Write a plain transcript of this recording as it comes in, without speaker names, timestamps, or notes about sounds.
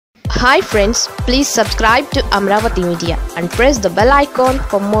Hi friends, please subscribe to Amaravathi Media and press the bell icon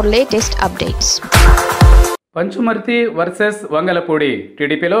for more latest updates. Panchumarthi versus Vangalapudi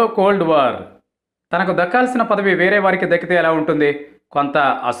టీడీపీలో cold war. తనకు దక్కాల్సిన పదవి వేరే వారికి దక్కితే ఎలా ఉంటుంది? కొంత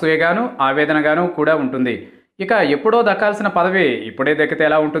అసూయగాను ఆవేదనగాను కూడా ఉంటుంది. ఇక ఎప్పుడో దక్కాల్సిన పదవి ఇప్పుడే దక్కితే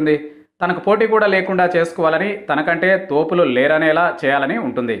ఎలా ఉంటుంది? తనకు పోటీ కూడా లేకుండా చేసుకోవాలని, తనకంటే తోపులు లేరనేలా చేయాలని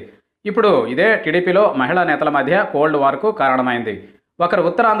ఉంటుంది. ఇప్పుడు ఇదే టీడీపీలో మహిళా నేతల మధ్య కోల్డ్ వార్కు కారణమైంది. ఒకరు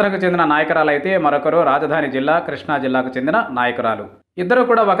ఉత్తరాంధ్రకు చెందిన నాయకురాలైతే మరొకరు రాజధాని జిల్లా కృష్ణా జిల్లాకు చెందిన నాయకురాలు. ఇద్దరు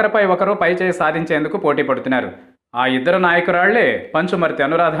కూడా ఒకరిపై ఒకరు పైచేయి సాధించేందుకు పోటీ పడుతున్నారు. ఆ ఇద్దరు నాయకురాళ్లే పంచుమర్తి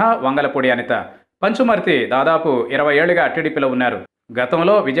అనురాధ, వంగలపూడి అనిత. పంచుమర్తి దాదాపు 20 ఏళ్లుగా టీడీపీలో ఉన్నారు.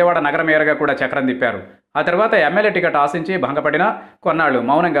 గతంలో విజయవాడ నగర మేయర్గా కూడా చక్రం తిప్పారు. ఆ తర్వాత ఎమ్మెల్యే టికెట్ ఆశించి భంగపడినా కొన్నాళ్లు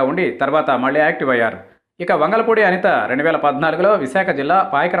మౌనంగా ఉండి తర్వాత మళ్లీ యాక్టివ్ అయ్యారు. ఇక వంగలపూడి అనిత 2014లో విశాఖ జిల్లా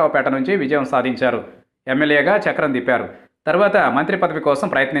పాయకరావుపేట నుంచి విజయం సాధించారు. ఎమ్మెల్యేగా చక్రం తిప్పారు. తర్వాత మంత్రి పదవి కోసం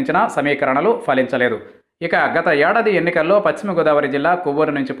ప్రయత్నించిన సమీకరణలు ఫలించలేదు. ఇక గత ఏడాది ఎన్నికల్లో పశ్చిమ గోదావరి జిల్లా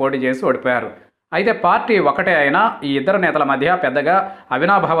కొవ్వూరు నుంచి పోటీ చేసి ఓడిపోయారు. అయితే పార్టీ ఒకటే అయినా ఈ ఇద్దరు నేతల మధ్య పెద్దగా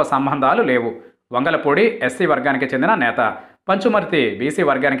అవినాభావ సంబంధాలు లేవు. వంగలపూడి ఎస్సీ వర్గానికి చెందిన నేత, పంచుమర్తి బీసీ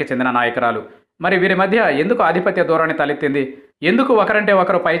వర్గానికి చెందిన నాయకురాలు. మరి వీరి మధ్య ఎందుకు ఆధిపత్య ధోరణి తలెత్తింది? ఎందుకు ఒకరంటే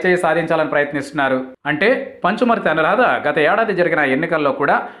ఒకరు పైచేయి సాధించాలని ప్రయత్నిస్తున్నారు? అంటే పంచుమర్తి అనురాధ గత ఏడాది జరిగిన ఎన్నికల్లో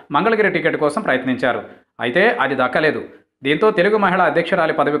కూడా మంగళగిరి టికెట్ కోసం ప్రయత్నించారు. అయితే అది దక్కలేదు. దీంతో తెలుగు మహిళా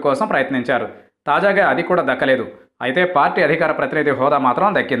అధ్యక్షురాలి పదవి కోసం ప్రయత్నించారు. తాజాగా అది కూడా దక్కలేదు. అయితే పార్టీ అధికార ప్రతినిధి హోదా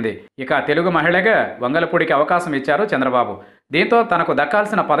మాత్రం దక్కింది. ఇక తెలుగు మహిళగా వంగలపూడికి అవకాశం ఇచ్చారు చంద్రబాబు. దీంతో తనకు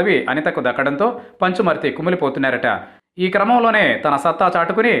దక్కాల్సిన పదవి అనితకు దక్కడంతో పంచుమర్తి కుమిలిపోతున్నారట. ఈ క్రమంలోనే తన సత్తా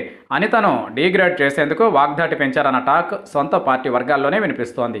చాటుకుని అనితను డీగ్రేడ్ చేసేందుకు వాగ్దాటి పెంచారన్న టాక్ సొంత పార్టీ వర్గాల్లోనే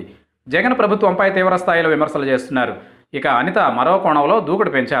వినిపిస్తోంది. జగన్ ప్రభుత్వంపై తీవ్ర స్థాయిలో విమర్శలు చేస్తున్నారు. ఇక అనిత మరో కోణంలో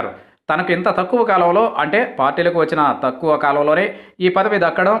దూకుడు పెంచారు. తనకు ఇంత తక్కువ కాలంలో, అంటే పార్టీలకు వచ్చిన తక్కువ కాలంలోనే ఈ పదవి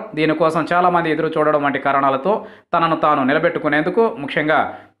దక్కడం, దీనికోసం చాలామంది ఎదురు చూడడం వంటి కారణాలతో తనను తాను నిలబెట్టుకునేందుకు, ముఖ్యంగా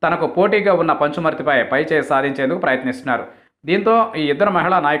తనకు పోటీగా ఉన్న పంచుమర్తిపై పైచేయి సాధించేందుకు ప్రయత్నిస్తున్నారు. దీంతో ఈ ఇద్దరు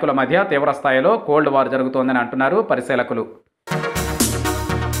మహిళా నాయకుల మధ్య తీవ్ర స్థాయిలో కోల్డ్ వార్ జరుగుతోందని అంటున్నారు పరిశీలకులు.